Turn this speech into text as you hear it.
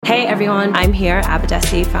Hey everyone, I'm here,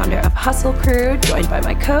 Abadesi, founder of Hustle Crew, joined by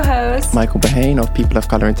my co-host Michael Behane of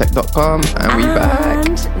peopleofcolourintech.com, and we're back.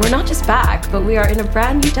 And we're not just back, but we are in a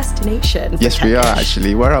brand new destination. Yes, we are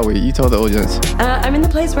actually. Where are we? You told the audience. I'm in the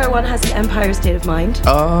place where one has an empire state of mind.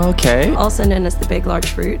 Oh, okay. Also known as the Big Large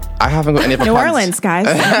Fruit. I haven't got any other New plans. Orleans, guys,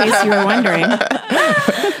 in case you were wondering.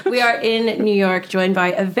 We are in New York, joined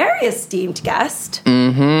by a very esteemed guest,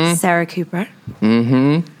 Sarah Cooper.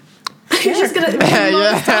 You're just gonna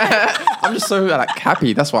I'm just so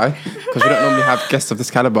happy. That's why, because we don't normally have guests of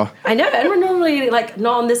this caliber. I know, and we're normally not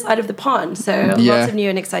on this side of the pond, so lots of new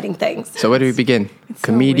and exciting things. So where do we begin?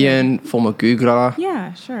 Comedian, former Googler.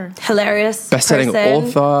 Yeah, sure. Hilarious Best-selling person,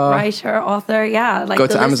 author. writer, author. Yeah, Go the to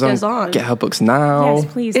list Amazon, goes on. get her books now. Yes,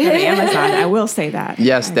 please go to Amazon. I will say that.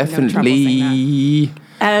 Yes, I have no trouble saying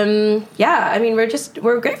definitely. I mean,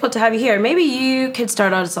 we're grateful to have you here. Maybe you could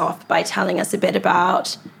start us off by telling us a bit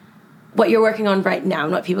about what you're working on right now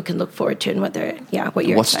and what people can look forward to and what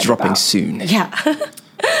you're What's excited dropping about. soon? Yeah. that.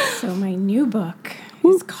 So my new book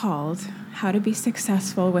is called How to Be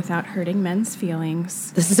Successful Without Hurting Men's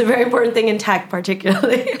Feelings. This is a very important thing in tech,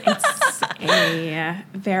 particularly. It's a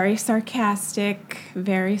very sarcastic,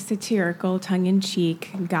 very satirical,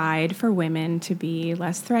 tongue-in-cheek guide for women to be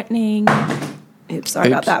less threatening. Oops, sorry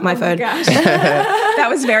about that. My phone. Gosh. That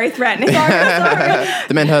was very threatening.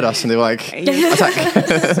 The men heard us and they were like,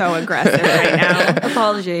 attack. So aggressive right now.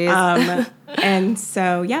 Apologies. And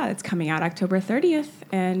so, it's coming out October 30th,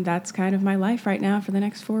 and that's kind of my life right now for the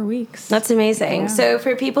next 4 weeks. That's amazing. Yeah. So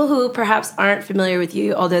for people who perhaps aren't familiar with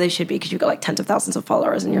you, although they should be because you've got tens of thousands of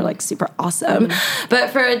followers and you're super awesome, but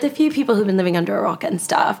for the few people who've been living under a rock and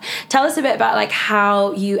stuff, tell us a bit about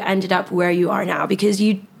how you ended up where you are now, because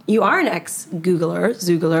you are an ex-Googler,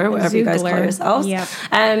 Zoogler, whatever you guys call yourselves. Yep.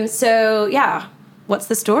 What's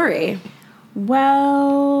the story?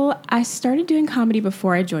 Well, I started doing comedy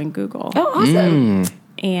before I joined Google. Oh, awesome.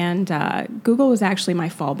 And Google was actually my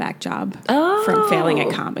fallback job from failing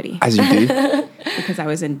at comedy. As you do. Because I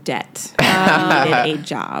was in debt. I needed a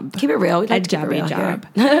job. Keep it real. We'd like A to keep it real job.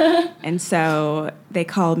 here. And so they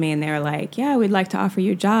called me and they were like, yeah, we'd like to offer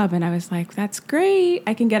you a job. And I was like, that's great.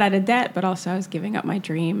 I can get out of debt. But also I was giving up my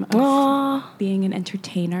dream of being an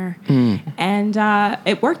entertainer. And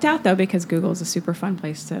it worked out, though, because Google is a super fun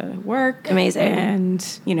place to work. Amazing.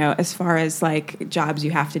 And, as far as jobs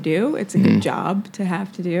you have to do, it's a good job to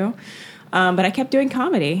have to do. But I kept doing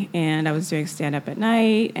comedy, and I was doing stand-up at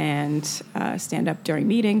night and stand-up during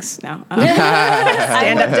meetings. No.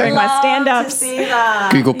 Stand-up during my stand-ups. See that.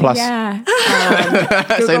 Google Plus. Yeah.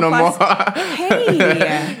 Say no more.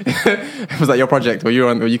 Hey. Was that your project? Were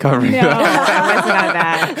you covering No, I wasn't on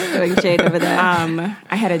that. Doing shade over there.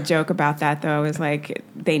 I had a joke about that, though. It was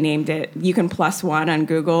they named it, you can +1 on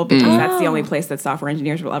Google because that's the only place that software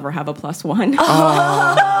engineers will ever have a +1.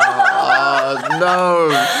 No.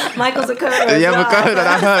 Michael's a coder. You have a coder,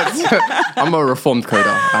 that hurts. I'm a reformed coder.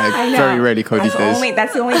 I know. very rarely code these days.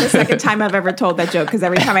 That's only the second time I've ever told that joke, because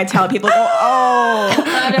every time I tell it, people go,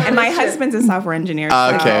 oh. And my husband's a software engineer. So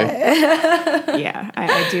Okay.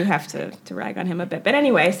 I do have to rag on him a bit. But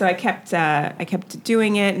anyway, so I kept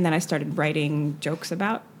doing it, and then I started writing jokes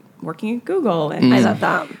about working at Google. And I love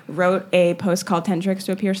that. wrote a post called 10 Tricks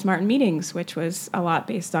to Appear Smart in Meetings, which was a lot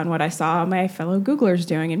based on what I saw my fellow Googlers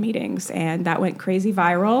doing in meetings. And that went crazy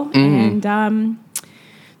viral, and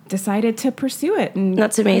decided to pursue it. And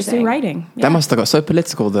That's amazing. Pursue writing. Yeah. That must have got so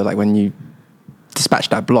political, though, when you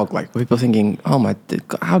dispatched that blog, were people thinking, oh my,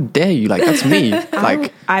 how dare you? That's me.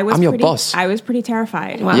 I'm your boss. I was pretty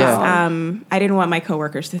terrified. Wow. Yeah. I didn't want my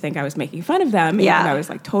coworkers to think I was making fun of them. Yeah. And I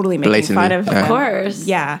was totally making Blatantly. fun of them. Of course.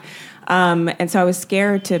 Yeah. And so I was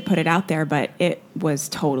scared to put it out there, but it was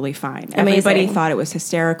totally fine. Amazing. Everybody thought it was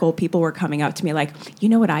hysterical. People were coming up to me you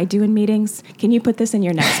know what I do in meetings? Can you put this in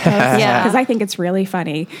your next post? Yeah. Because I think it's really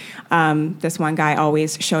funny. This one guy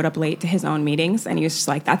always showed up late to his own meetings, and he was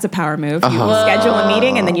just that's a power move. You schedule a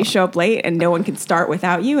meeting, and then you show up late, and no one can start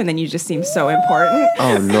without you, and then you just seem so important.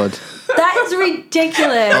 Oh, Lord. That is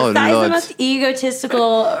ridiculous. Oh, that is Lord. the most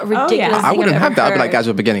egotistical, ridiculous thing I wouldn't I've have ever that. I'd be heard. guys,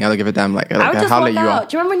 at the beginning, I don't give a damn. I would just how walk late you out. are.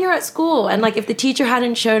 Do you remember when you were at school and if the teacher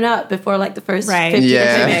hadn't shown up before the first 50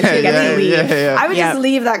 Yeah. minutes, you get to leave. Yeah. I would Yep. just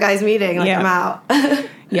leave that guy's meeting. I'm out.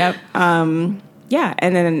 Yep. And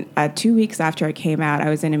then 2 weeks after I came out, I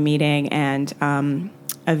was in a meeting, and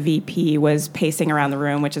a VP was pacing around the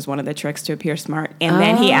room, which is one of the tricks to appear smart. And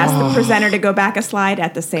then he asked the presenter to go back a slide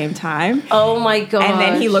at the same time. Oh my god! And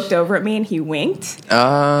then he looked over at me and he winked.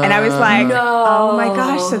 And I was like, oh my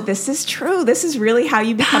gosh, so this is true. This is really how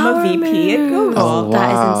you become a VP at Google. Oh, wow.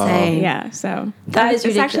 That is insane. Yeah, so That is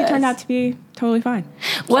it's actually ridiculous. turned out to be totally fine.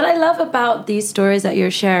 What I love about these stories that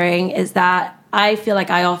you're sharing is that I feel like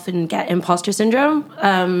I often get imposter syndrome.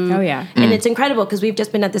 And it's incredible because we've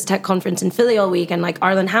just been at this tech conference in Philly all week, and like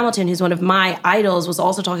Arlen Hamilton, who's one of my idols, was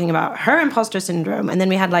also talking about her imposter syndrome. And then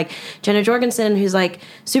we had like Jenna Jorgensen, who's like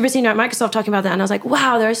super senior at Microsoft, talking about that. And I was like,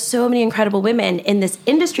 wow, there are so many incredible women in this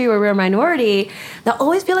industry where we're a minority that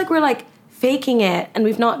always feel like we're like faking it and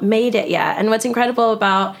we've not made it yet. And what's incredible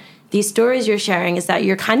about these stories you're sharing is that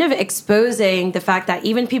you're kind of exposing the fact that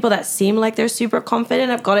even people that seem like they're super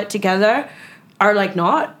confident, have got it together, are like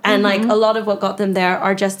not. And like a lot of what got them there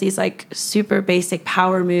are just these like super basic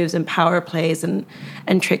power moves and power plays and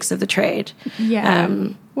tricks of the trade. Yeah.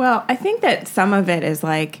 Well, I think that some of it is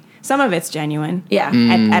like, some of it's genuine. Yeah.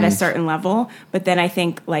 At a certain level. But then I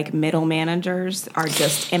think like middle managers are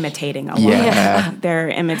just imitating a lot. Yeah. They're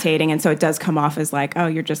imitating. And so it does come off as like, oh,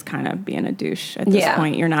 you're just kind of being a douche at this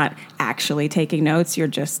point. You're not actually taking notes. You're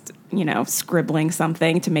just, scribbling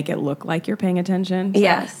something to make it look like you're paying attention. So,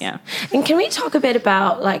 yes. Yeah. And can we talk a bit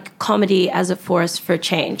about like comedy as a force for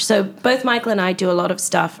change? So both Michael and I do a lot of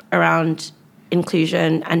stuff around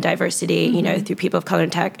inclusion and diversity, through People of Color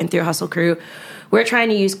in Tech and through Hustle Crew. We're trying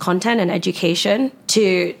to use content and education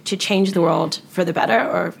to change the world for the better,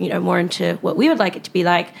 or, more into what we would like it to be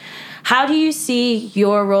like. How do you see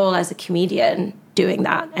your role as a comedian doing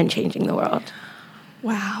that and changing the world?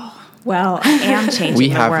 Wow. Well, I am changing We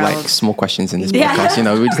the have world. like small questions in this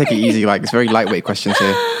podcast. We take it easy. Like it's very lightweight questions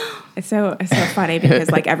here. It's so funny because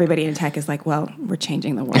like everybody in tech is like, well, we're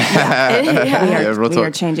changing the world. We are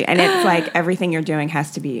changing. And it's like everything you're doing has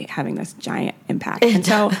to be having this giant impact. And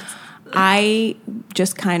so I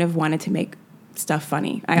just kind of wanted to make stuff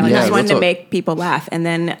funny. I just wanted to make people laugh. And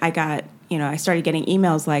then I got, I started getting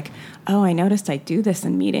emails like, oh, I noticed I do this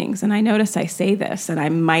in meetings, and I noticed I say this, and I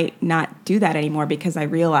might not do that anymore because I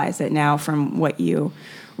realize it now from what you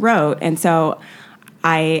wrote. And so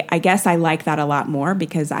I guess I like that a lot more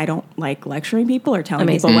because I don't like lecturing people or telling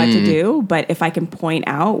people what to do. But if I can point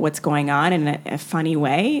out what's going on in a funny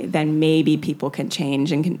way, then maybe people can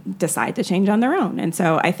change and can decide to change on their own. And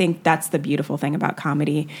so I think that's the beautiful thing about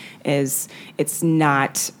comedy is it's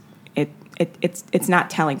not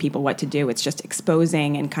telling people what to do. It's just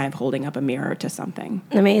exposing and kind of holding up a mirror to something.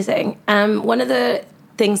 Amazing. One of the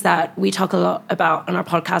things that we talk a lot about on our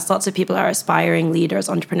podcast, lots of people are aspiring leaders,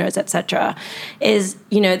 entrepreneurs, etc., is,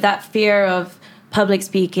 that fear of public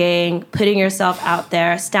speaking, putting yourself out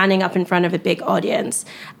there, standing up in front of a big audience.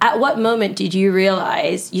 At what moment did you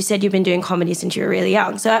realize, you said you've been doing comedy since you were really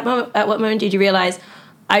young, so at what moment did you realize,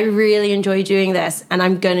 I really enjoy doing this and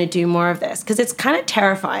I'm going to do more of this? Because it's kind of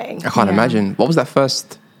terrifying. I can't imagine. What was that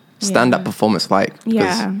first stand-up performance like?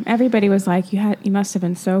 Yeah, everybody was like, you must have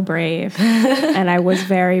been so brave. And I was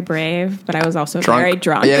very brave, but I was also very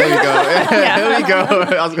drunk. Yeah, there we go. There we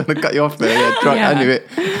go. I was going to cut you off there. Yeah, drunk. I knew it.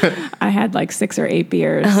 I had like 6 or 8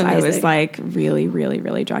 beers. I was like really, really,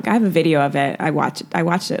 really drunk. I have a video of it. I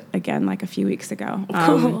watched it again like a few weeks ago.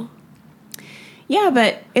 Cool. Yeah,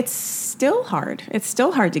 but it's still hard. It's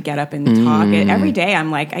still hard to get up and talk. Every day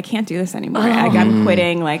I'm like, I can't do this anymore. I'm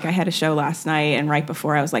quitting. Like I had a show last night, and right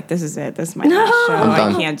before I was like, this is it. This is my last show.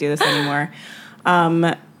 I can't do this anymore.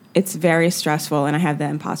 It's very stressful, and I have the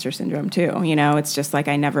imposter syndrome too. It's just like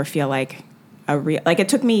I never feel like it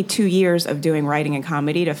took me 2 years of doing writing and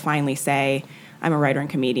comedy to finally say, I'm a writer and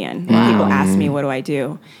comedian. Wow. People ask me, what do I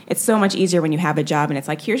do? It's so much easier when you have a job and it's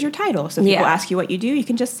like, here's your title. So if people ask you what you do, you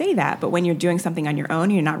can just say that. But when you're doing something on your own,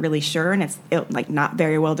 you're not really sure, and it's like not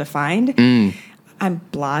very well defined. I'm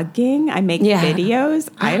blogging. I make videos.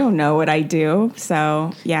 I don't know what I do.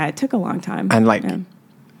 So yeah, it took a long time. And like,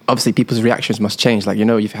 obviously people's reactions must change. Like,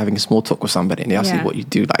 you're having a small talk with somebody and they ask you what you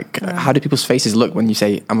do. Like, how do people's faces look when you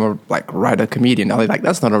say, I'm a writer, comedian? Are they like,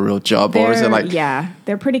 that's not a real job? Or is it like... Yeah,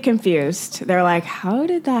 they're pretty confused. They're like, how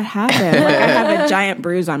did that happen? Like, I have a giant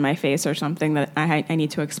bruise on my face or something that I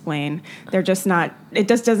need to explain. They're just not... It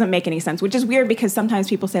just doesn't make any sense, which is weird because sometimes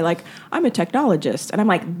people say like, I'm a technologist. And I'm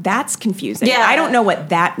like, that's confusing. Yeah. I don't know what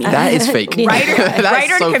that means. That is fake.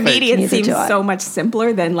 Writer and comedian seems so much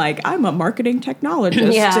simpler than like, I'm a marketing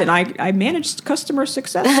technologist and I manage customer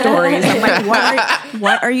success stories. I'm like,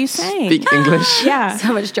 what are you saying? Speak English. Yeah.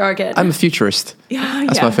 So much jargon. I'm a futurist.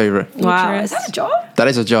 That's my favorite. Wow. Is that a job? That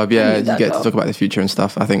is a job, yeah. You get to talk about the future and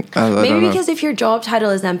stuff, I think. Maybe because if your job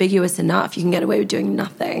title is ambiguous enough, you can get away with doing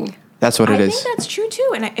nothing. That's what it is. I think that's true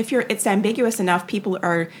too. And if it's ambiguous enough, people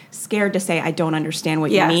are scared to say, I don't understand what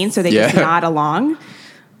you mean. So they just nod along.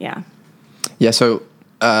 Yeah. Yeah. So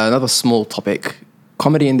another small topic,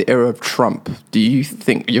 comedy in the era of Trump. Do you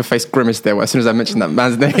think your face grimaced there as soon as I mentioned that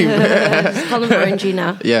man's name? Just call him Orangey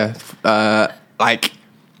now. Yeah. Like,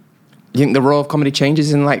 you think the role of comedy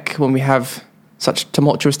changes in like when we have such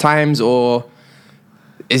tumultuous times, or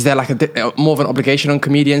is there like more of an obligation on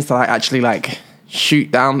comedians to like actually like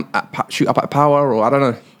shoot up at power, or I don't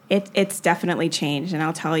know? It's definitely changed, and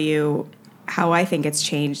I'll tell you how I think it's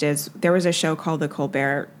changed is there was a show called The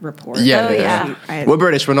Colbert Report. Yeah. We're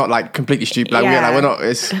British. We're not like completely stupid. Like, we're not.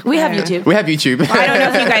 We have YouTube. We have YouTube. Well, I don't know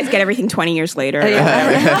if you guys get everything 20 years later.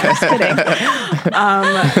 Just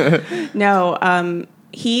kidding.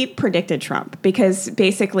 He predicted Trump because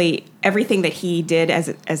basically everything that he did as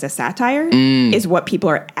a satire is what people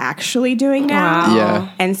are actually doing now. Wow.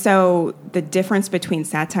 Yeah. And so the difference between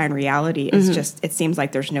satire and reality is just, it seems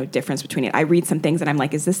like there's no difference between it. I read some things and I'm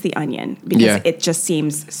like, is this The Onion? Because it just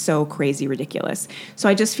seems so crazy ridiculous. So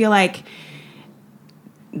I just feel like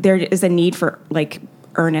there is a need for like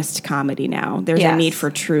earnest comedy now. There's a need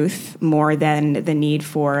for truth more than the need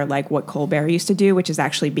for like what Colbert used to do, which has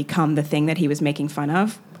actually become the thing that he was making fun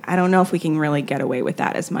of. I don't know if we can really get away with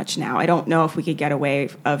that as much now. I don't know if we could get away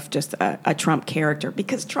of just a Trump character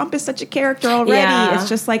because Trump is such a character already. Yeah. It's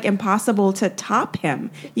just like impossible to top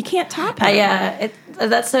him. You can't top him.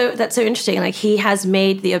 That's so interesting. Like he has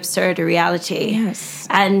made the absurd a reality. Yes.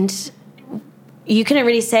 And you couldn't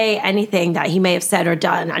really say anything that he may have said or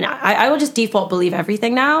done. And I will just default believe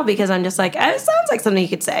everything now because I'm just like, it sounds like something he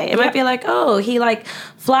could say. It might be like, oh, he like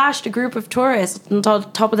flashed a group of tourists on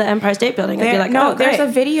top of the Empire State Building. I'd be like, oh, there's a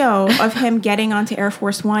video of him getting onto Air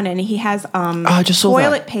Force One and he has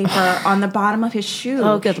toilet paper on the bottom of his shoe.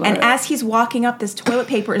 Oh, good Lord. And as he's walking up, this toilet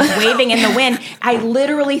paper is waving in the wind. I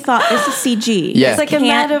literally thought this is CG. Yeah. It's like it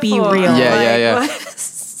can't be real. Yeah.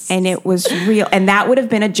 And it was real. And that would have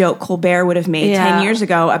been a joke Colbert would have made 10 years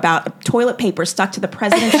ago about toilet paper stuck to the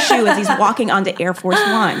president's shoe as he's walking onto Air Force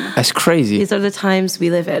One. That's crazy. These are the times we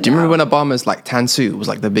live in. Do you remember when Obama's like tan suit was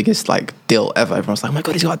like the biggest like deal ever? Everyone was like, oh my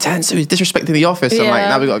God, he's got a tan suit. He's disrespecting the office. And like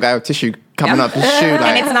now we got a guy with tissue coming up his shoe. Like,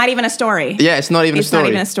 and it's not even a story. Yeah, it's not even a story. It's not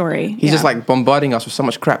even a story. He's just like bombarding us with so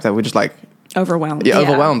much crap that we're just like... overwhelmed. Yeah,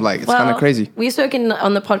 overwhelmed. Like, it's kind of crazy. We've spoken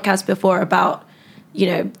on the podcast before about, you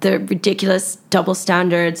know, the ridiculous double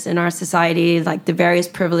standards in our society, like the various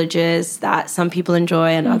privileges that some people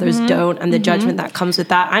enjoy and others don't, and the judgment that comes with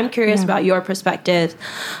that. I'm curious about your perspective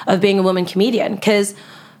of being a woman comedian, because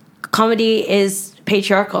comedy is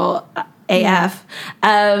patriarchal AF.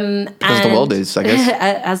 Because the world is, I guess.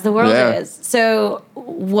 As the world is. So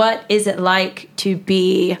what is it like to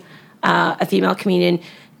be a female comedian?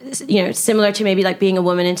 You know, similar to maybe like being a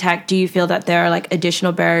woman in tech, do you feel that there are like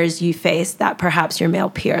additional barriers you face that perhaps your male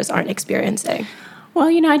peers aren't experiencing? Well,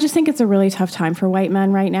 you know, I just think it's a really tough time for white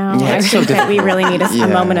men right now. Yeah, I think that we really need a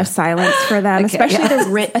moment of silence for them,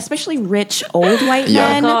 especially rich old white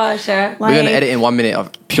men. Oh gosh, we're going to edit in 1 minute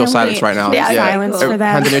of pure silence right now. Silence for them.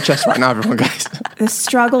 Hand in your chest right now, everyone, guys. The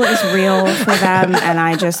struggle is real for them, and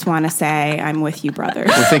I just want to say I'm with you, brothers.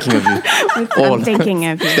 We're thinking of you. I'm thinking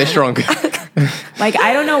of you. Stay strong. Like,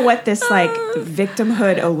 I don't know what this like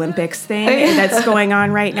victimhood Olympics thing that's going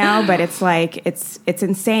on right now, but it's like it's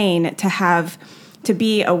insane to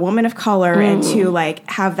be a woman of color and to like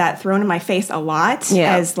have that thrown in my face a lot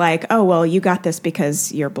as like, oh well, you got this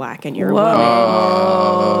because you're black and you're a woman.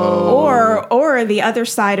 Or the other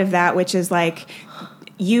side of that, which is like,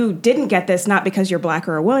 you didn't get this not because you're black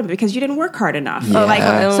or a woman, but because you didn't work hard enough.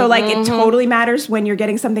 Yeah. So it totally matters when you're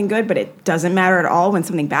getting something good, but it doesn't matter at all when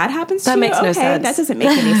something bad happens to you. That makes no sense. That doesn't make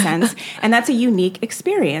any sense. And that's a unique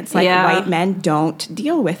experience. Like white men don't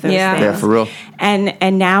deal with those things. Yeah, for real.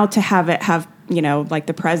 And now to have you know, like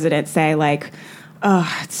the president say like,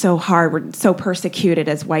 oh, it's so hard. We're so persecuted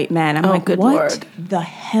as white men. I'm like, good what Lord. the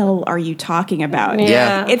hell are you talking about?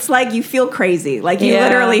 Yeah. It's like you feel crazy. Like you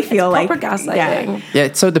literally feel it's like proper gaslighting. Yeah,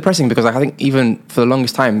 it's so depressing because like, I think even for the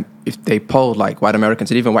longest time, if they polled like white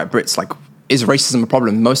Americans and even white Brits, like, is racism a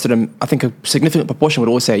problem? Most of them, I think a significant proportion would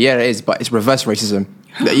always say, yeah, it is, but it's reverse racism.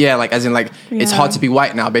 Yeah, like as in like it's hard to be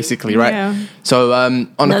white now, basically, right? Yeah. So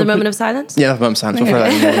another moment of silence. Yeah, another moment of silence. We'll throw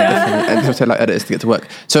that in there, and we'll tell like editors to get to work.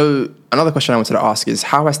 So another question I wanted to ask is,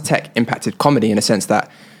 how has tech impacted comedy in a sense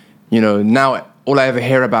that, you know, now all I ever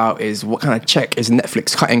hear about is what kind of check is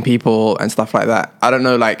Netflix cutting people and stuff like that. I don't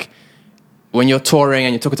know, like when you're touring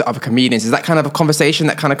and you're talking to other comedians, is that kind of a conversation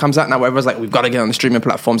that kind of comes out now where everyone's like, we've got to get on the streaming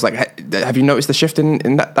platforms? Like, have you noticed the shift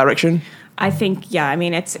in that direction? I think, yeah. I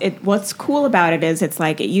mean, what's cool about it is it's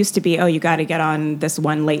like it used to be, oh, you got to get on this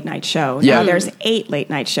one late night show. Yeah. Now there's 8 late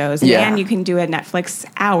night shows. Yeah. And you can do a Netflix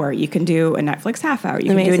hour. You can do a Netflix half hour.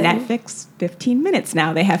 You can do a Netflix 15 minutes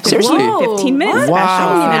now. They have 15 minute specials. I didn't even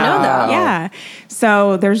know that. Yeah.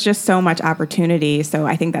 So there's just so much opportunity. So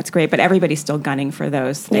I think that's great. But everybody's still gunning for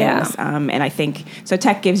those things. Yeah. And I think, so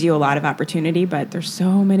tech gives you a lot of opportunity, but there's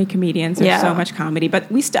so many comedians. There's so much comedy. But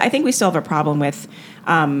I think we still have a problem with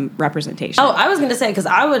representation. Oh, I was going to say, because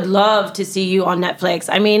I would love to see you on Netflix.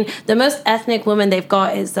 I mean, the most ethnic woman they've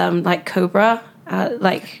got is like Cobra. I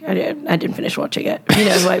didn't finish watching it. You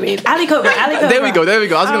know what I mean? Ali Cobra. There we go.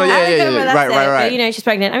 I was gonna, yeah. Right. But, you know, she's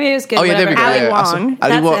pregnant. I mean, it was good. Oh yeah, there we go. Ali Yeah. Wong.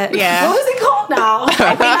 Ali Wong. Yeah. What was it called now?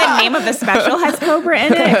 I think the name of the special has Cobra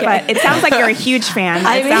in it, but it sounds like you're a huge fan.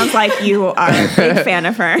 It sounds like you are a big fan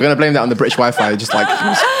of her. We're gonna blame that on the British Wi-Fi. Just like,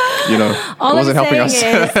 you know, it wasn't helping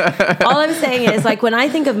us. All I'm saying is, like, when I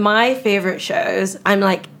think of my favorite shows, I'm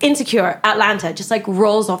like Insecure, Atlanta, just like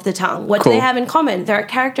rolls off the tongue. What do Cool. they have in common? There are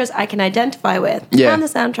characters I can identify with. Yeah. And the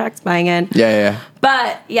soundtrack's banging. Yeah.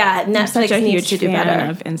 But yeah, I'm such Netflix a needs huge to do fan better.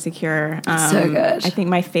 of Insecure. So good. I think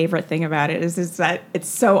my favorite thing about it is that it's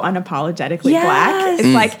so unapologetically Yes. black. It's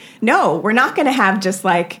like, no, we're not going to have just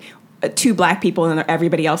like two black people and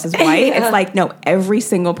everybody else is white. Yeah. It's like, no, every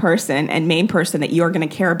single person and main person that you're going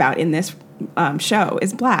to care about in this show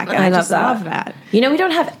is black. And I love just that. love that. You know, we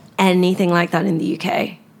don't have anything like that in the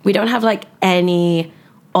UK. We don't have like any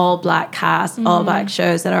all black cast, all black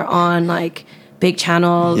shows that are on like big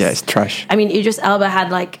channels. Yeah, it's trash. I mean, Idris Elba had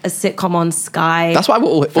like a sitcom on Sky. That's why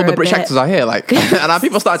all for the a British bit. actors are here. Like, and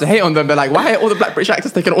people started to hate on them. They're like, why are all the black British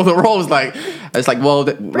actors taking all the roles? Like, it's like, well,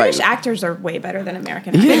 British like, actors are way better than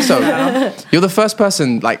American you actors. think so? You're the first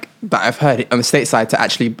person like that I've heard on the stateside to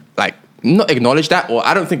actually like not acknowledge that, or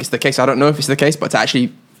I don't think it's the case. I don't know if it's the case, but to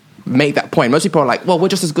actually make that point. Most people are like, well, we're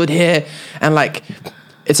just as good here, and like,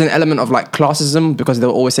 it's an element of like classism because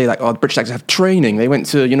they'll always say like, oh, the British actors have training. They went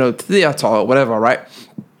to, you know, theatre or whatever, right?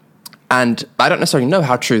 And I don't necessarily know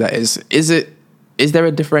how true that is. Is there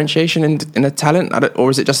a differentiation in the talent,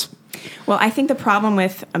 or is it just? Well, I think the problem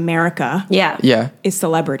with America Yeah. is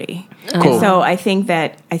celebrity. Cool. And so I think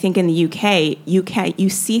in the UK, you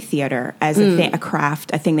see theater as a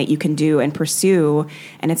craft, a thing that you can do and pursue,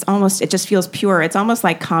 and it just feels pure. It's almost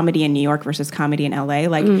like comedy in New York versus comedy in LA.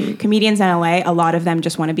 Like comedians in LA, a lot of them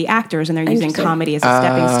just want to be actors, and they're using Interesting. comedy as a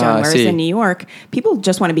stepping stone. Whereas see. in New York, people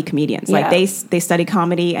just want to be comedians. Yeah. Like they study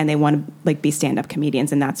comedy and they want to like be stand-up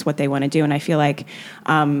comedians, and that's what they want to do. And I feel like.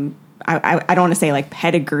 I don't want to say like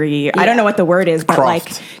pedigree. I don't know what the word is, but Craft.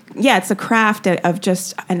 like, yeah, it's a craft of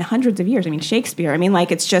just and hundreds of years. I mean, Shakespeare. I mean,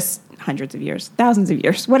 like it's just hundreds of years, thousands of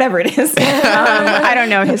years, whatever it is. I don't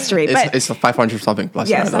know history, but It's 500 something plus.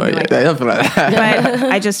 Yeah, something like that. Something like that.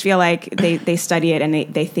 but I just feel like they study it and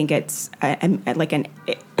they think it's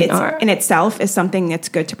art. in itself is something that's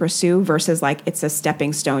good to pursue versus like it's a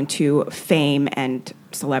stepping stone to fame and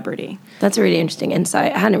celebrity. That's a really interesting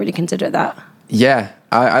insight. I hadn't really considered that. Yeah,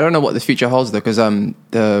 I don't know what the future holds though, because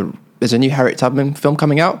there's a new Harriet Tubman film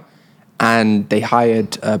coming out, and they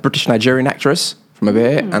hired a British Nigerian actress from over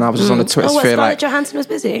here, and I was just on the Twitter Oh, what, sphere Scarlett like, Johansson was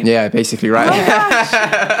busy? yeah, basically, right?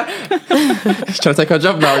 She's trying to take her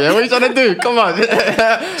job now. Yeah, what are you trying to do? Come on.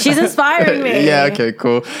 She's inspiring me. Yeah, okay,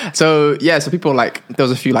 cool. So people like, there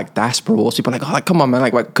was a few like diaspora wars. People like, oh, like, come on, man,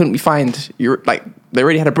 like, why couldn't we find you? Like, they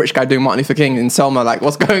already had a British guy doing Martin Luther King in Selma. Like,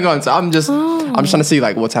 what's going on? So I'm just trying to see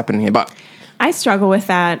like what's happening here, but. I struggle with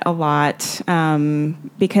that a lot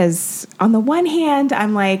because on the one hand,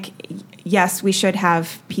 I'm like, yes, we should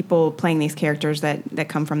have people playing these characters that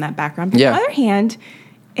come from that background. But Yeah. on the other hand,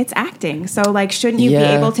 it's acting. So like, shouldn't you be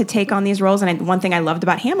Yeah. able to take on these roles? And one thing I loved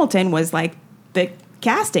about Hamilton was like the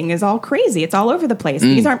casting is all crazy. It's all over the place.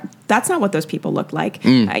 That's not what those people look like.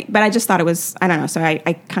 But I just thought it was, I don't know. So I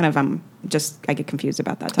kind of, I get confused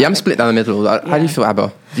about that topic. Yeah, I'm split down the middle. How do you feel,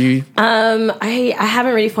 Abba? Do you? I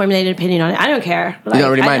haven't really formulated an opinion on it. I don't care. Like, don't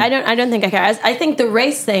really mind? I don't think I care. I think the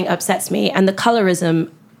race thing upsets me, and the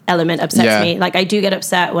colorism element upsets Yeah. me. Like, I do get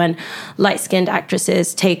upset when light-skinned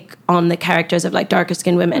actresses take on the characters of like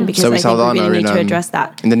darker-skinned women, because Zoe I think we Saldana really need to in, address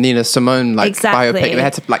that. In the Nina Simone like Exactly. biopic, they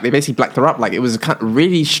had to like they basically blacked her up. Like it was kind of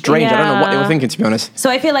really strange. I don't know what they were Yeah. thinking, to be honest. So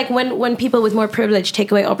I feel like when people with more privilege take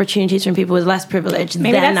away opportunities from people with less privilege,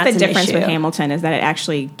 Maybe then that's the an difference issue. with Hamilton is that it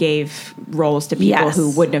actually gave roles to people Yes. who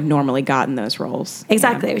wouldn't have normally gotten those roles.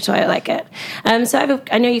 Exactly, which is why I like it. So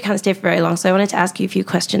I know you can't stay for very long, so I wanted to ask you a few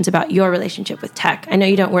questions about your relationship with tech. I know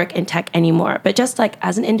you don't work in tech anymore, but just like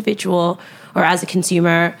as an individual or as a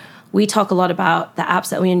consumer, we talk a lot about the apps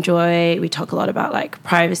that we enjoy. We talk a lot about like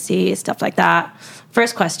privacy, stuff like that.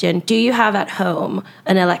 First question, do you have at home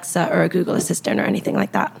an Alexa or a Google Assistant or anything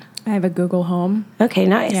like that? I have a Google Home. Okay,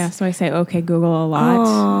 nice. Yeah, so I say okay Google a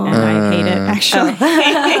lot, and I hate it actually.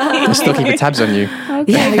 They're still keeping tabs on you.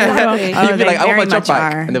 Yeah, exactly. You'd be they like, I want very my job much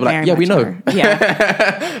back. are. And they'll be like, Very yeah, we much know. are.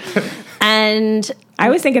 Yeah. And I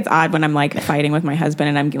always think it's odd when I'm like fighting with my husband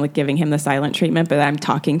and I'm like giving him the silent treatment, but I'm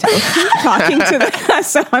talking to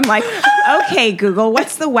so I'm like, okay, Google,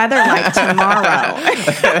 what's the weather like tomorrow?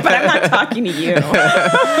 But I'm not talking to you. Oh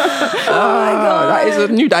my God. That is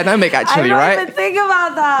a new dynamic, actually, I don't right? even think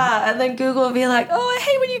about that. And then Google will be like, oh, I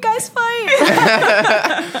hate when you guys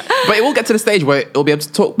fight. But it will get to the stage where it'll be able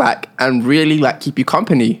to talk back and really like keep you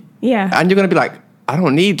company. Yeah. And you're going to be like, I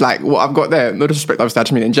don't need like what I've got there. No disrespect, obviously, I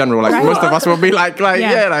just mean in general. Like Right. most of us will be like,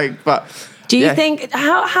 but. Do you yeah. think,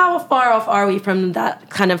 how far off are we from that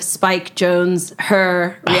kind of Spike Jones,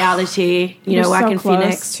 her reality, We're Joaquin so close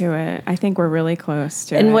Phoenix? to it. I think we're really close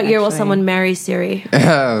to it. In what year will actually. someone marry Siri?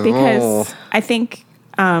 Because I think,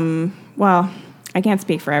 well, I can't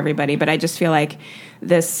speak for everybody, but I just feel like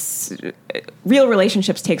this real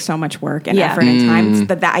relationships take so much work and effort and time.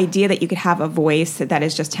 But the idea that you could have a voice that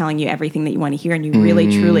is just telling you everything that you want to hear and you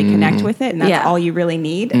really truly connect with it, and that's all you really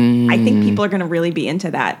need. I think people are going to really be into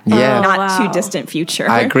that. Yeah. Not too distant future.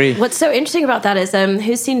 I agree. What's so interesting about that is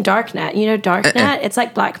who's seen Darknet? You know Darknet? It's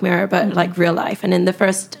like Black Mirror, but like real life. And in the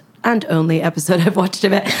first and only episode I've watched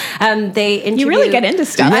of it, they interview... You really get into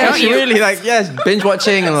stuff. Yeah, don't she you? really binge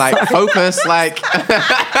watching and like focus like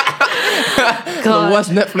the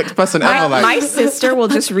worst Netflix person ever. My sister will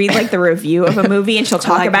just read like the review of a movie and she'll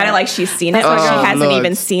talk like about that. it like she's seen it, but Oh, she hasn't Lord.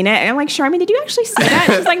 even seen it. And I'm like, Charmy, did you actually see that?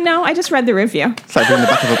 And she's like, no, I just read the review. It's like reading the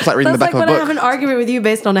back of a, it's like reading That's the like back when of I a have book. an argument with you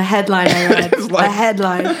based on a headline I read. It's like- a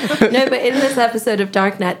headline. No, but in this episode of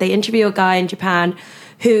Darknet, they interview a guy in Japan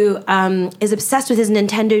who is obsessed with his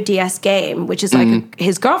Nintendo DS game, which is like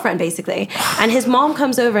his girlfriend, basically. And his mom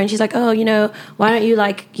comes over and she's like, oh, why don't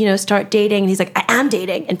you start dating? And he's like, I am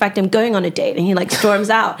dating. In fact, I'm going on a date. And he like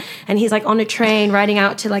storms out. And he's like on a train riding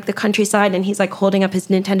out to like the countryside and he's like holding up his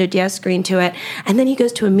Nintendo DS screen to it. And then he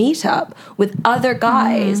goes to a meetup with other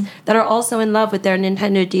guys that are also in love with their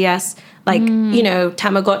Nintendo DS, like,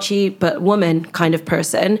 Tamagotchi, but woman kind of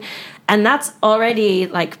person. And that's already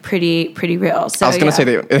like pretty real. So I was going to say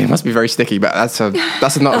that it must be very sticky, but that's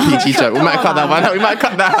not a PG joke. We might cut that one out. We might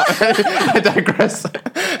cut that out. I digress.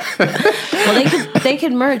 Well, they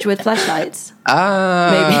could merge with fleshlights.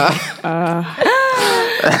 Maybe.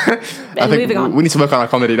 I think moving on. we need to work on our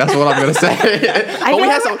comedy. That's all I'm going to say.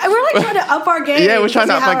 We're like trying to up our game. Yeah, we're trying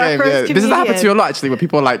to up our game. Yeah. This has happened to you a you. lot, actually, where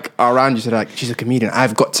people like are around you, so they're like, she's a comedian.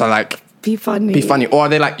 I've got to like Be funny. be funny. Or are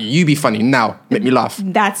they like, you be funny now, make me laugh.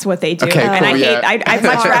 That's what they do. Okay, and cool, I'd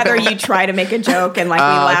much rather you try to make a joke and like we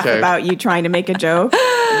laugh okay. about you trying to make a joke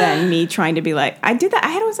than me trying to be like, I did that.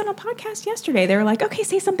 I was on a podcast yesterday. They were like, okay,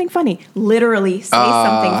 say something funny. Literally say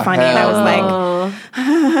something funny. And I was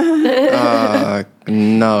like,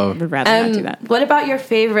 No. would rather not do that. What about your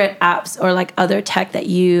favorite apps or like other tech that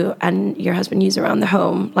you and your husband use around the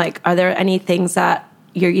home? Like, are there any things that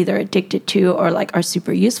you're either addicted to or like are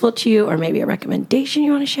super useful to you, or maybe a recommendation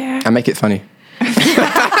you want to share? And make it funny.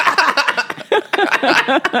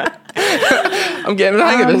 I'm getting the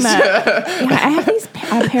hang of this. Yeah, I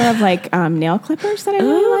have a pair of like nail clippers that I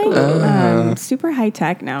really like. Super high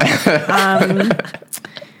tech now.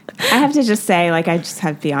 I have to just say, like, I just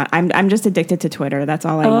have to be on. I'm just addicted to Twitter. That's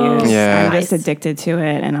all I use. Yeah. I'm just Nice. addicted to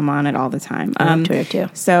it, and I'm on it all the time. I love Twitter too.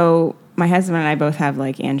 So my husband and I both have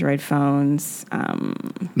like Android phones.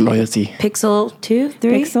 Loyalty. Pixel 2,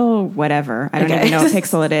 3? Pixel, whatever. I don't Okay. even know what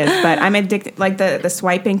Pixel it is, but I'm addicted. Like the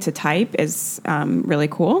swiping to type is really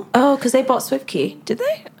cool. Oh, because they bought SwiftKey, did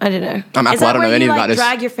they? I don't know. I'm Apple, Is that I don't where know any you about like this.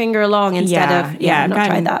 drag your finger along instead of I've not tried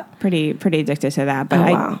gotten that? pretty addicted to that, but Oh,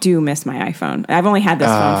 I wow. do miss my iPhone. I've only had this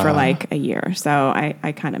phone for like a year, so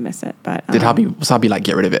I kind of miss it. But Was hubby like,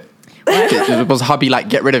 get rid of it? Was hubby like,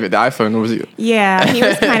 get rid of it, the iPhone? Or was it? yeah, he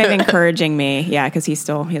was kind of encouraging me. Yeah, because he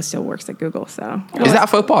still works at Google. So Is that a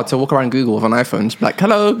faux pas to walk around Google with an iPhone? Just be like,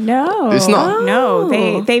 hello? no, It's not? No,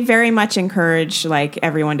 they very much encourage like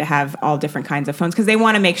everyone to have all different kinds of phones because they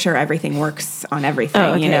want to make sure everything works on everything.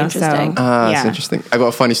 Oh, okay, you know, interesting. So That's interesting. I got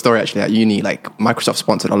a funny story actually at uni. Like Microsoft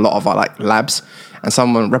sponsored a lot of our like labs, and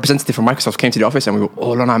someone representative from Microsoft came to the office, and we were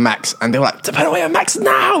all on our Macs, and they were like, "Put away our Macs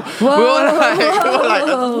now!" We were like,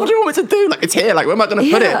 "What do you want me to do? Like it's here. Like where am I going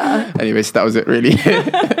to put it?" Anyways, that was it really.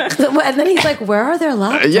 And then he's like, where are their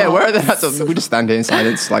laptops? Yeah, where are the laptops? We just stand here in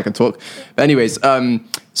silence, like and talk. But anyways,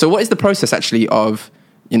 so what is the process actually of,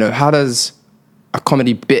 how does a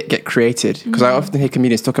comedy bit get created? Because I often hear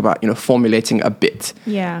comedians talk about, formulating a bit.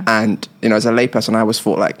 Yeah. And, as a layperson, I always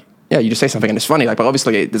thought like, yeah, you just say something and it's funny. Like, but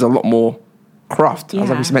obviously there's a lot more craft, as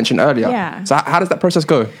Yeah. we mentioned earlier. Yeah. So how does that process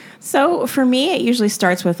go? So for me, it usually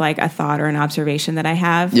starts with like a thought or an observation that I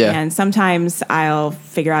have. Yeah. And sometimes I'll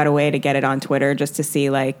figure out a way to get it on Twitter just to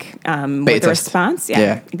see like what Beta the test. response.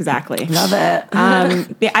 Yeah. Exactly. Love it.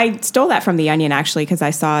 I stole that from The Onion actually because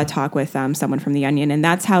I saw a talk with someone from The Onion, and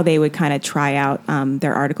that's how they would kind of try out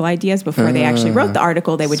their article ideas before they actually wrote the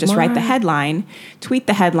article. They would just write the headline, tweet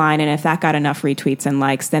the headline, and if that got enough retweets and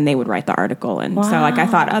likes, then they would write the article. And so like I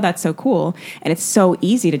thought, oh, that's so cool, and it's so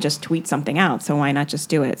easy to just tweet something out. So why not just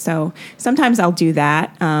do it? So sometimes I'll do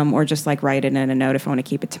that, or just like write it in a note if I want to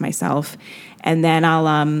keep it to myself. And then I'll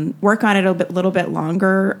work on it a little bit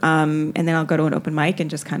longer, and then I'll go to an open mic and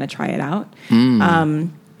just kind of try it out.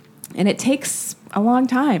 And it takes a long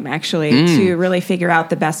time, actually, to really figure out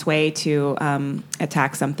the best way to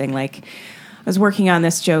attack something. Like, I was working on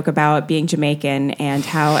this joke about being Jamaican and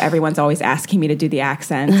how everyone's always asking me to do the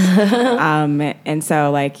accent. And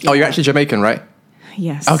so, like... Oh, you're actually Jamaican, right?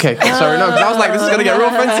 Yes. Okay, cool. Sorry, no, 'cause I was like, this is going to get real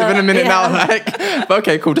offensive in a minute now. Like, but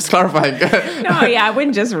okay, cool, just clarifying. No, yeah, I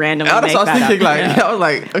wouldn't just randomly That's make what I was that thinking, up. like, I was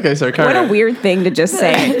like, okay, sorry, carry What on. a weird thing to just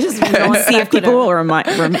say. Just See if people will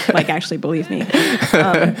like actually believe me.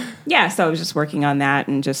 Yeah, so I was just working on that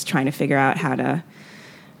and just trying to figure out how to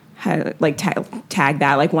like tag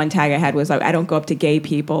that. Like one tag I had was like, I don't go up to gay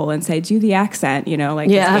people and say, do the accent, you know, like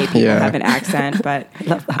 'cause gay people have an accent. But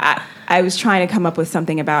I was trying to come up with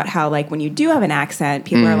something about how like when you do have an accent,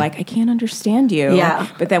 people are like, I can't understand you. Yeah.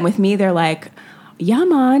 But then with me, they're like, yeah,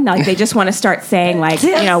 man. Like they just want to start saying like,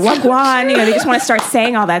 you know, wagwan. You know, they just want to start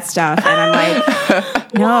saying all that stuff. And I'm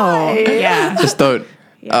like, no. Yeah. Just don't.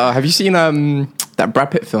 Have you seen that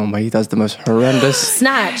Brad Pitt film where he does the most horrendous...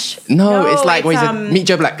 Snatch. No, it's like when he's a Meet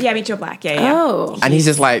Joe Black. Yeah, Meet Joe Black. Yeah. Oh. And he's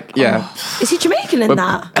just like, Is he Jamaican in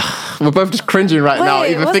that? we're both just cringing right now,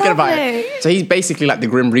 Wait, even what's thinking about happening? it. So he's basically like the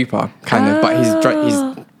Grim Reaper, kind of, but he's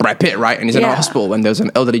Brad Pitt, right? And he's in a hospital when there's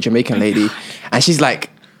an elderly Jamaican lady, and she's like,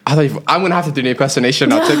 I'm going to have to do the impersonation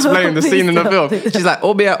now to explain the scene in the film. She's like,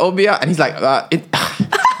 Obia, Obia, and he's like,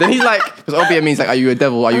 then he's like, because Obia means like, are you a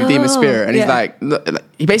devil? Are you a demon spirit? And he's like,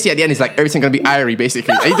 he basically at the end, he's like, everything's going to be Irie,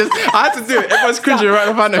 basically. And I had to do it. Everyone's cringing right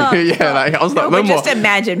in front of me. Yeah, like, I was like, no more. Just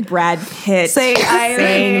imagine Brad Pitt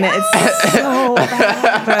saying it's so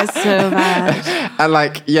bad. That's so bad. And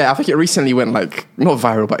like, yeah, I think it recently went like, not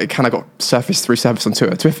viral, but it kind of got surfaced on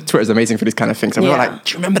Twitter. Twitter is amazing for these kind of things. And we were like,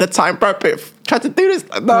 do you remember the time Brad Pitt tried to do this?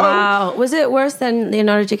 No. Wow. Was it worse than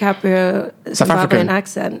Leonardo DiCaprio South Zimbabwean African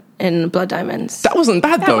accent in Blood Diamonds? That wasn't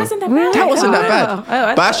bad though. That wasn't that bad. That wasn't that Oh, bad.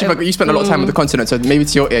 I But actually, like, you spent a lot of time on the continent, so maybe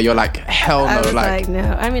to your ear, you're like, hell I no. was like, no.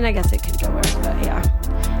 I mean, I guess it could go worse, but yeah.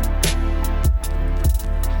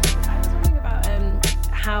 I was wondering about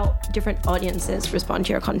how different audiences respond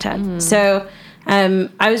to your content. So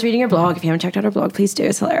I was reading your blog. If you haven't checked out our blog, please do.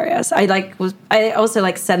 It's hilarious. I also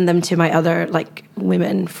like send them to my other like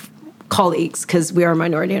women colleagues because we are a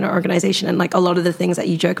minority in our organization, and like a lot of the things that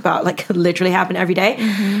you joke about like literally happen every day.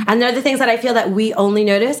 And they're the things that I feel that we only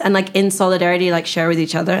notice and like in solidarity like share with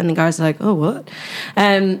each other, and the guys are like, oh, what?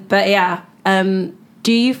 But yeah,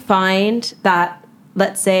 do you find that,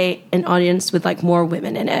 let's say, an audience with like more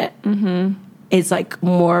women in it is like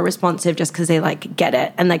more responsive just because they like get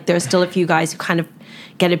it, and like there's still a few guys who kind of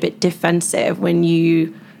get a bit defensive when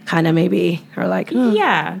you kind of maybe are like,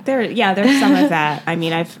 there's some of that. I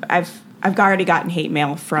mean, I've already gotten hate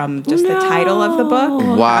mail from just the title of the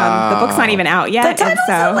book. Wow. The book's not even out yet. The title's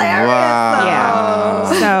hilarious. Wow.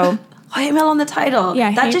 Yeah. So hate mail on the title.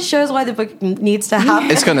 Yeah, that just shows why the book needs to happen.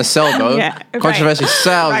 It's going to sell though. Controversy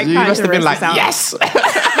sells. Right, You must have been like, controversy sells.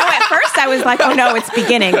 yes. No, at first I was like, oh no, it's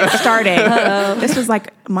beginning, it's starting. This was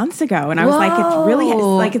like months ago, and I was like, it's really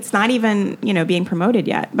like it's not even being promoted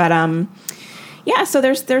yet. But yeah, so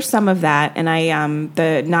there's some of that, and I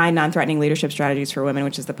the 9 non-threatening leadership strategies for women,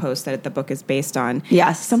 which is the post that the book is based on.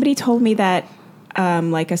 Yes, somebody told me that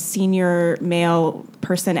like a senior male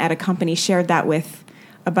person at a company shared that with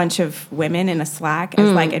a bunch of women in a Slack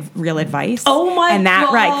as like real advice. Oh my god! And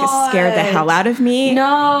that like scared the hell out of me.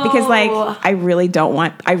 No, because like I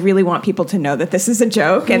really want people to know that this is a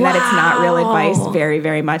joke and that it's not real advice. Very,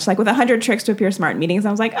 very much like with 100 Tricks to Appear Smart in Meetings.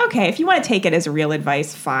 I was like, okay, if you want to take it as real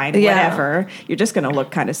advice, fine, whatever. You're just going to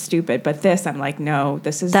look kind of stupid. But this, I'm like, no,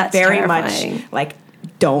 this is That's very terrifying. much like,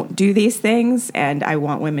 don't do these things, and I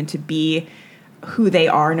want women to be who they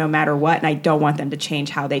are no matter what, and I don't want them to change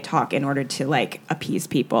how they talk in order to like appease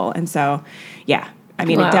people. And so yeah, I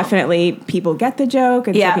mean, it definitely, people get the joke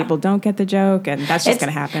and some people don't get the joke, and that's just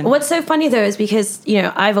going to happen. What's so funny though is because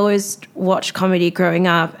I've always watched comedy growing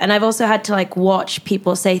up, and I've also had to like watch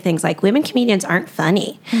people say things like women comedians aren't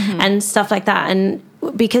funny and stuff like that, and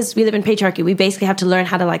because we live in patriarchy, we basically have to learn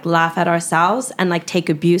how to like laugh at ourselves and like take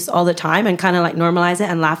abuse all the time and kind of like normalize it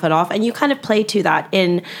and laugh it off. And you kind of play to that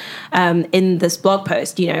in this blog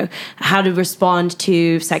post, you know, how to respond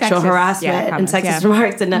to sexual harassment and sexist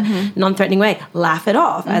remarks in a non-threatening way. Laugh it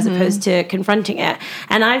off as opposed to confronting it.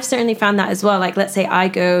 And I've certainly found that as well. Like, let's say I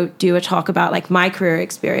go do a talk about like my career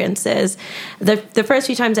experiences. The first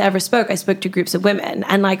few times I ever spoke, I spoke to groups of women,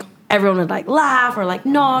 and like everyone would like laugh or like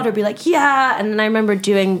nod or be like, yeah. And then I remember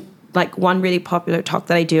doing like one really popular talk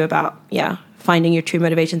that I do about, finding your true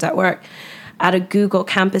motivations at work at a Google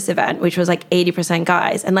campus event, which was like 80%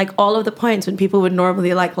 guys. And like all of the points when people would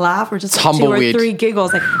normally like laugh or just like 2 or 3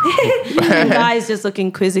 giggles, like and guys just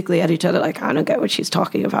looking quizzically at each other like, I don't get what she's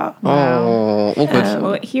talking about. Oh, awkward.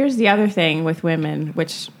 Well, here's the other thing with women,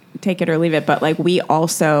 which take it or leave it, but like we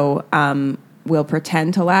also will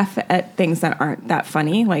pretend to laugh at things that aren't that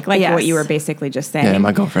funny, like what you were basically just saying. Yeah,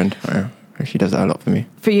 my girlfriend, she does that a lot for me.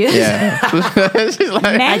 For you? Yeah. She's like,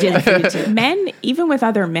 I did it for you too. Men, even with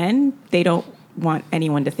other men, they don't want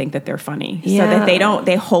anyone to think that they're funny, so that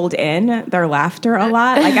they hold in their laughter a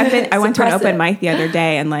lot. Like I went to an open mic the other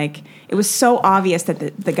day, and like it was so obvious that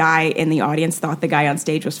the guy in the audience thought the guy on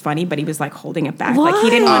stage was funny, but he was like holding it back. What? Like he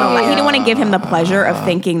didn't want to give him the pleasure of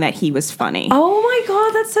thinking that he was funny. Oh my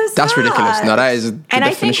God, that's so sad. That's ridiculous. No, that is the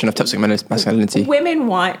definition of toxic masculinity. Women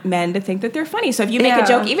want men to think that they're funny. So if you make a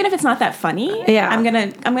joke, even if it's not that funny, I'm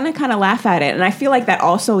gonna kind of laugh at it. And I feel like that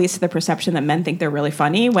also leads to the perception that men think they're really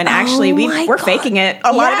funny when actually we're faking it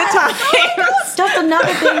a lot of the time. Just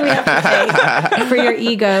another thing we have to fake for your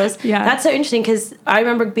egos. Yeah. That's so interesting because I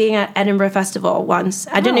remember being at Edinburgh Festival once.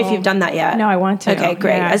 I don't know if you've done that yet. No, I want to. Okay,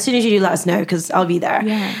 great. As soon as you do, let us know because I'll be there.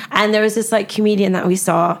 Yeah. And there was this like comedian that we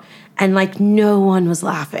saw, and like no one was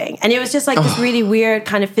laughing. And it was just like this really weird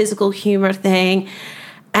kind of physical humor thing.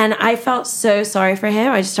 And I felt so sorry for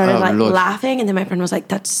him. I just started laughing, and then my friend was like,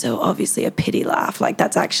 "That's so obviously a pity laugh. Like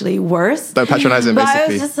that's actually worse." Don't patronize him, basically. But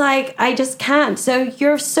I was just like, I just can't. So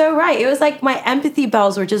you're so right. It was like my empathy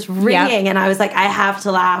bells were just ringing, and I was like, I have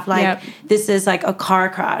to laugh. Like this is like a car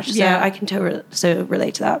crash. So I can so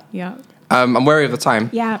relate to that. Yeah. I'm wary of the time.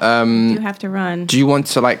 Yeah. You have to run. Do you want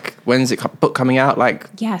to like? When's it book coming out? Like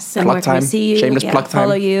yes. Plug and time. See you. Shameless plug time.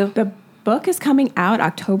 Follow you. The book is coming out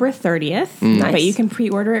October 30th, but you can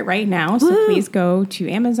pre-order it right now. So please go to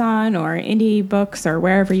Amazon or Indie Books or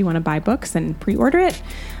wherever you want to buy books and pre-order it.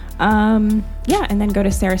 And then go to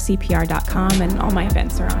sarahcpr.com, and all my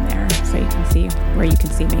events are on there, so you can see where you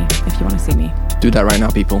can see me if you want to see me. Do that right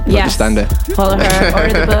now, people. Yes. Just stand there. Follow her,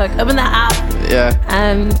 order the book, open the app.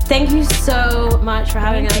 Yeah. Thank you so much for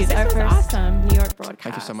having us. This was awesome. New York broadcast.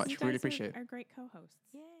 Thank you so much. Really appreciate it. Our great co-hosts.